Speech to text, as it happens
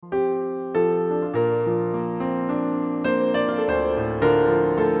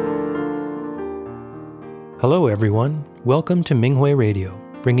Hello everyone, welcome to Minghui Radio,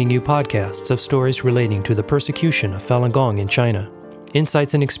 bringing you podcasts of stories relating to the persecution of Falun Gong in China,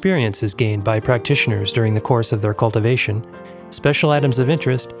 insights and experiences gained by practitioners during the course of their cultivation, special items of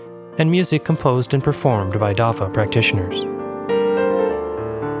interest, and music composed and performed by Dafa practitioners.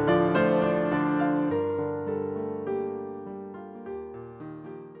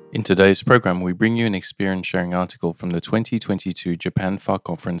 In today's program, we bring you an experience-sharing article from the 2022 Japan Far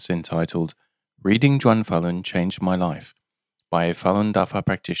Conference entitled Reading Zhuan Falun Changed My Life by a Falun Dafa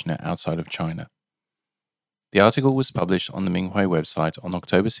practitioner outside of China. The article was published on the Minghui website on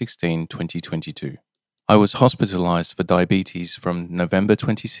October 16, 2022. I was hospitalized for diabetes from November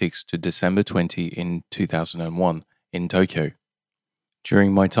 26 to December 20 in 2001 in Tokyo.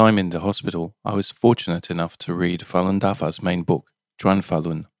 During my time in the hospital, I was fortunate enough to read Falun Dafa's main book, Zhuan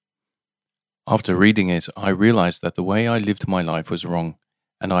Falun. After reading it, I realized that the way I lived my life was wrong,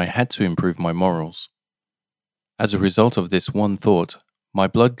 and I had to improve my morals. As a result of this one thought, my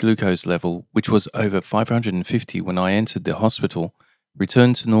blood glucose level, which was over 550 when I entered the hospital,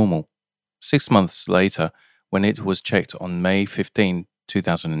 returned to normal. 6 months later, when it was checked on May 15,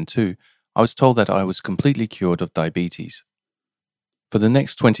 2002, I was told that I was completely cured of diabetes. For the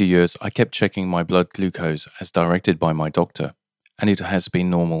next 20 years, I kept checking my blood glucose as directed by my doctor, and it has been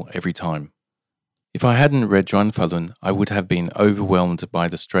normal every time. If I hadn't read Zhuan Falun, I would have been overwhelmed by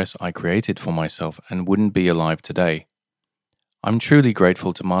the stress I created for myself and wouldn't be alive today. I'm truly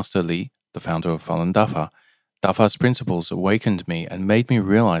grateful to Master Li, the founder of Falun Dafa. Dafa's principles awakened me and made me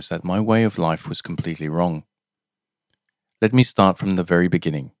realize that my way of life was completely wrong. Let me start from the very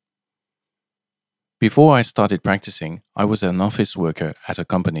beginning. Before I started practicing, I was an office worker at a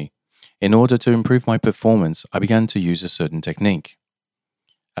company. In order to improve my performance, I began to use a certain technique.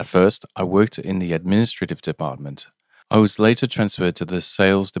 At first, I worked in the administrative department. I was later transferred to the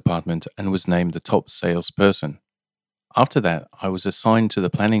sales department and was named the top salesperson. After that, I was assigned to the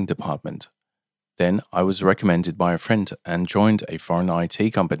planning department. Then, I was recommended by a friend and joined a foreign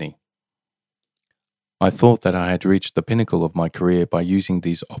IT company. I thought that I had reached the pinnacle of my career by using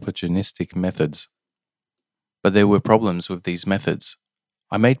these opportunistic methods. But there were problems with these methods.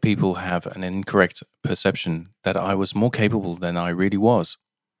 I made people have an incorrect perception that I was more capable than I really was.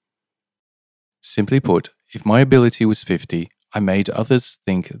 Simply put, if my ability was 50, I made others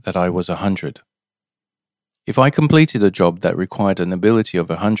think that I was 100. If I completed a job that required an ability of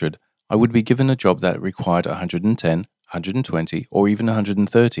 100, I would be given a job that required 110, 120, or even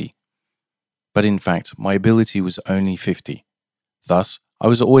 130. But in fact, my ability was only 50. Thus, I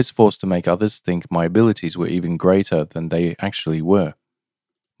was always forced to make others think my abilities were even greater than they actually were.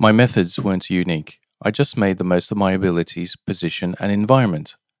 My methods weren't unique. I just made the most of my abilities, position, and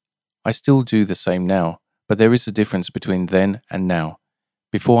environment. I still do the same now, but there is a difference between then and now.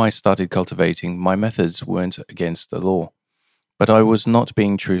 Before I started cultivating, my methods weren't against the law, but I was not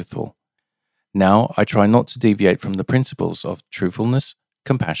being truthful. Now I try not to deviate from the principles of truthfulness,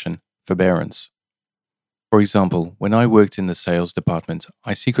 compassion, forbearance. For example, when I worked in the sales department,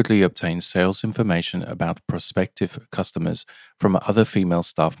 I secretly obtained sales information about prospective customers from other female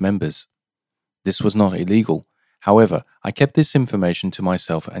staff members. This was not illegal. However, I kept this information to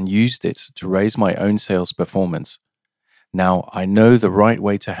myself and used it to raise my own sales performance. Now, I know the right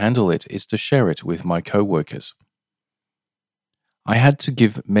way to handle it is to share it with my co-workers. I had to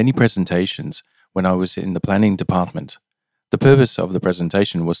give many presentations when I was in the planning department. The purpose of the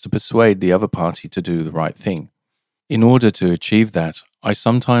presentation was to persuade the other party to do the right thing. In order to achieve that, I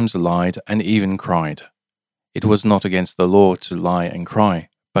sometimes lied and even cried. It was not against the law to lie and cry,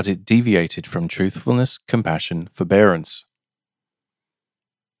 but it deviated from truthfulness, compassion, forbearance.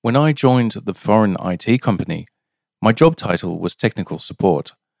 When I joined the foreign IT company, my job title was technical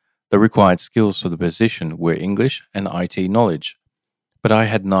support. The required skills for the position were English and IT knowledge, but I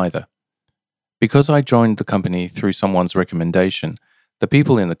had neither. Because I joined the company through someone's recommendation, the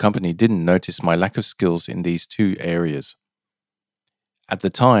people in the company didn't notice my lack of skills in these two areas. At the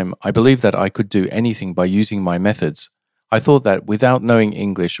time, I believed that I could do anything by using my methods. I thought that without knowing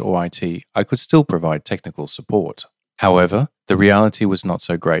English or IT, I could still provide technical support. However, the reality was not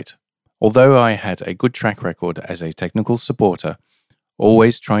so great. Although I had a good track record as a technical supporter,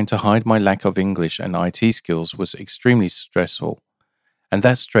 always trying to hide my lack of English and IT skills was extremely stressful, and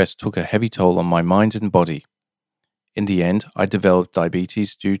that stress took a heavy toll on my mind and body. In the end, I developed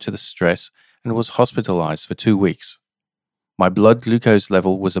diabetes due to the stress and was hospitalized for 2 weeks. My blood glucose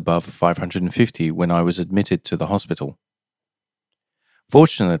level was above 550 when I was admitted to the hospital.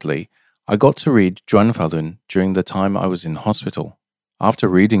 Fortunately, I got to read Zhuan Falun during the time I was in hospital. After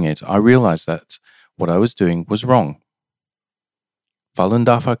reading it, I realized that what I was doing was wrong. Falun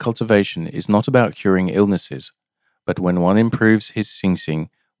Dafa cultivation is not about curing illnesses, but when one improves his Xingxing,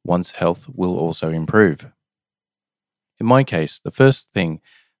 one's health will also improve. In my case, the first thing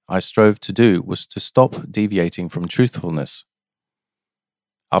I strove to do was to stop deviating from truthfulness.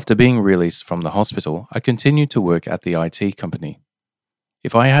 After being released from the hospital, I continued to work at the IT company.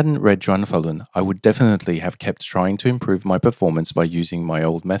 If I hadn't read Zhuan Falun, I would definitely have kept trying to improve my performance by using my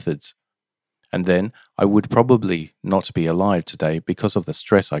old methods. And then I would probably not be alive today because of the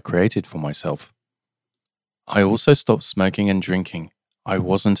stress I created for myself. I also stopped smoking and drinking. I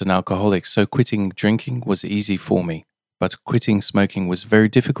wasn't an alcoholic, so quitting drinking was easy for me. But quitting smoking was very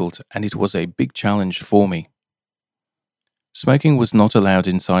difficult, and it was a big challenge for me. Smoking was not allowed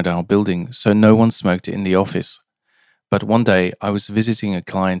inside our building, so no one smoked in the office. But one day, I was visiting a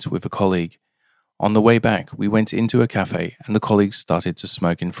client with a colleague. On the way back, we went into a cafe, and the colleague started to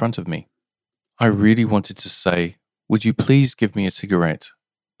smoke in front of me. I really wanted to say, "Would you please give me a cigarette?"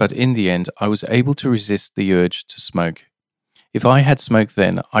 But in the end, I was able to resist the urge to smoke. If I had smoked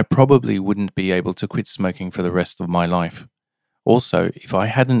then, I probably wouldn't be able to quit smoking for the rest of my life. Also, if I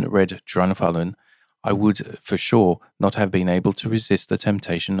hadn't read Zhuan Falun, I would for sure not have been able to resist the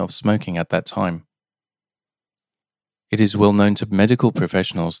temptation of smoking at that time. It is well known to medical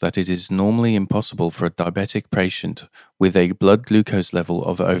professionals that it is normally impossible for a diabetic patient with a blood glucose level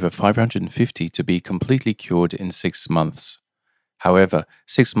of over 550 to be completely cured in 6 months. However,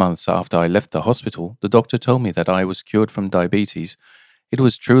 6 months after I left the hospital, the doctor told me that I was cured from diabetes. It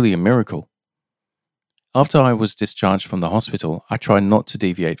was truly a miracle. After I was discharged from the hospital, I tried not to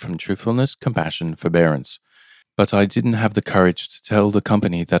deviate from truthfulness, compassion, forbearance. But I didn't have the courage to tell the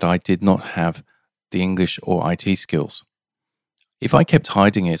company that I did not have the English or IT skills. If I kept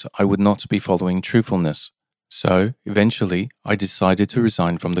hiding it, I would not be following truthfulness. So, eventually, I decided to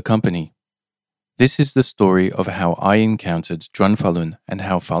resign from the company. This is the story of how I encountered Zhuan Falun and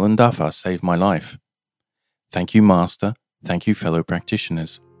how Falun Dafa saved my life. Thank you, Master. Thank you, fellow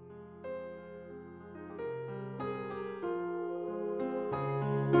practitioners.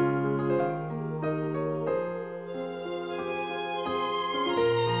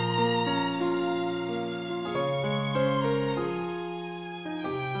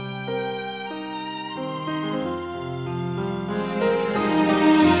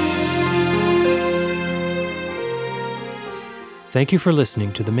 Thank you for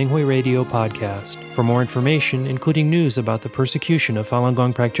listening to the Minghui Radio podcast. For more information, including news about the persecution of Falun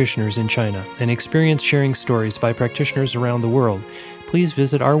Gong practitioners in China and experience-sharing stories by practitioners around the world, please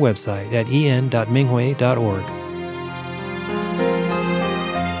visit our website at en.minghui.org.